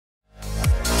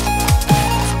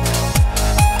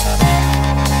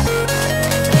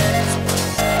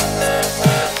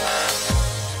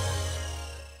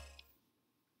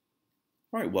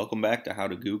Alright, welcome back to How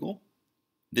to Google.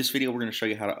 This video we're going to show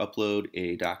you how to upload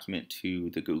a document to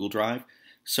the Google Drive.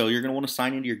 So you're going to want to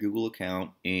sign into your Google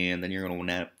account and then you're going to want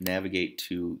to navigate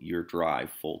to your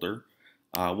Drive folder.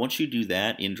 Once you do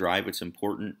that, in Drive it's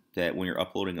important that when you're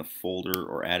uploading a folder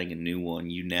or adding a new one,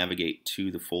 you navigate to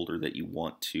the folder that you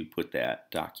want to put that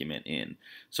document in.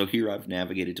 So here I've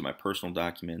navigated to my personal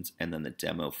documents and then the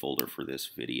demo folder for this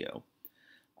video.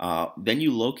 Then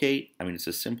you locate, it's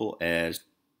as simple as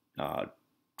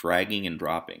dragging and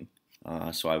dropping.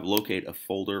 So I've located a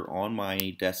folder on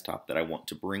my desktop that I want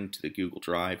to bring to the Google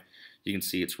Drive. You can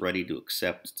see it's ready to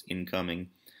accept, it's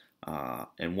incoming.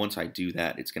 And once I do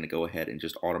that, it's going to go ahead and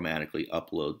just automatically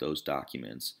upload those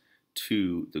documents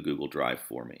to the Google Drive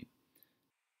for me.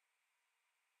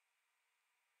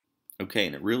 Okay,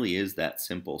 and it really is that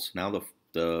simple. So now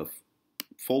the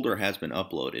folder has been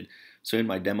uploaded. So in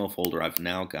my demo folder, I've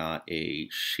now got a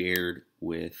shared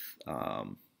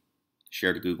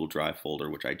Google Drive folder,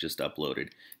 which I just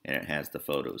uploaded, and it has the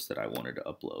photos that I wanted to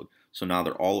upload. So now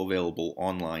they're all available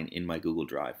online in my Google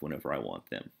Drive whenever I want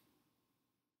them.